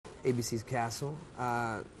ABC's Castle.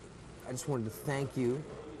 I just wanted to thank you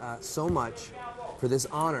so much for this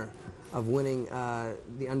honor of winning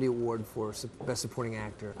the Undy Award for Best Supporting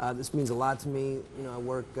Actor. This means a lot to me. You know,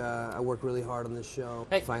 I work really hard on this show.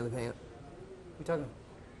 Hey. Finally paying. What are you talking about?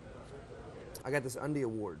 I got this Undy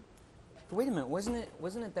Award. Wait a minute, wasn't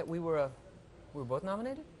it that we were both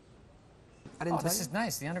nominated? I didn't tell This you. is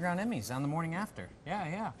nice. The Underground Emmys on the morning after.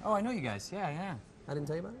 Yeah. Oh, I know you guys. Yeah. I didn't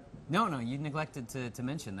tell you about it? No, you neglected to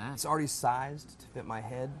mention that. It's already sized to fit my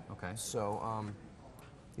head. Okay. So,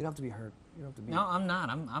 you don't have to be hurt. You don't have to be. No, I'm not.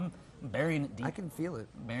 I'm burying it deep. I can feel it.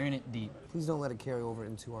 Burying it deep. Please don't let it carry over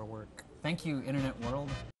into our work. Thank you, Internet World.